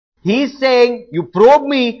He's saying you probe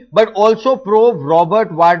me, but also probe Robert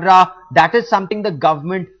Vadra. That is something the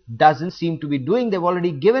government doesn't seem to be doing. They've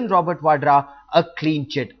already given Robert Vadra a clean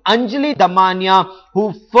chit. Anjali Damania,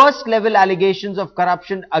 who first level allegations of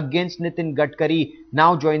corruption against Nitin Gadkari,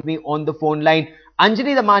 now joins me on the phone line.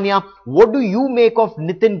 Anjali Damania, what do you make of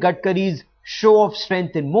Nitin Gadkari's show of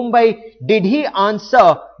strength in Mumbai? Did he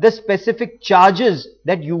answer the specific charges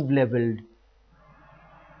that you've leveled?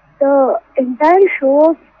 The entire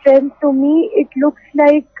show of strength, to me, it looks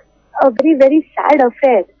like a very, very sad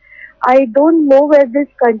affair. I don't know where this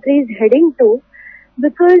country is heading to,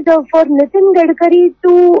 because for Nitin Gadkari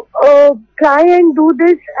to try and do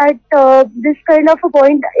this at this kind of a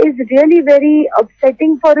point is really very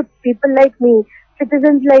upsetting for people like me,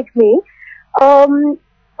 citizens like me.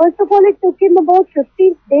 First of all, it took him about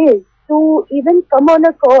 15 days to even come on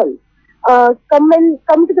a call.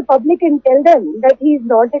 Come to the public and tell them that he is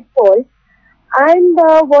not at fault. And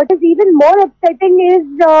what is even more upsetting is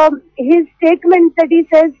his statement that he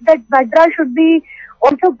says that Vadra should be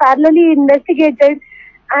also parallelly investigated.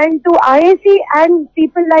 And to IAC and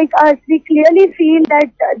people like us, we clearly feel that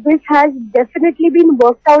this has definitely been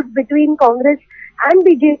worked out between Congress and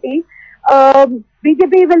BJP.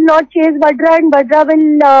 BJP will not chase Vadra, and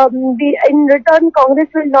Vadra will be in return. Congress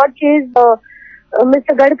will not chase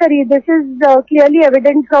Mr. Gadkari. This is clearly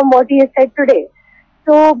evident from what he has said today.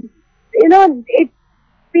 So, you know,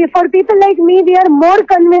 for people like me, we are more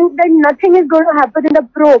convinced that nothing is going to happen in the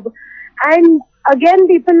probe. And again,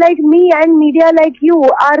 people like me and media like you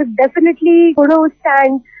are definitely going to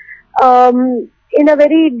stand in a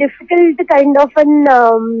very difficult kind of an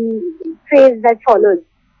phase that follows.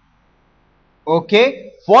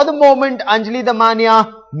 Okay. For the moment, Anjali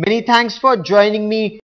Damania, many thanks for joining me.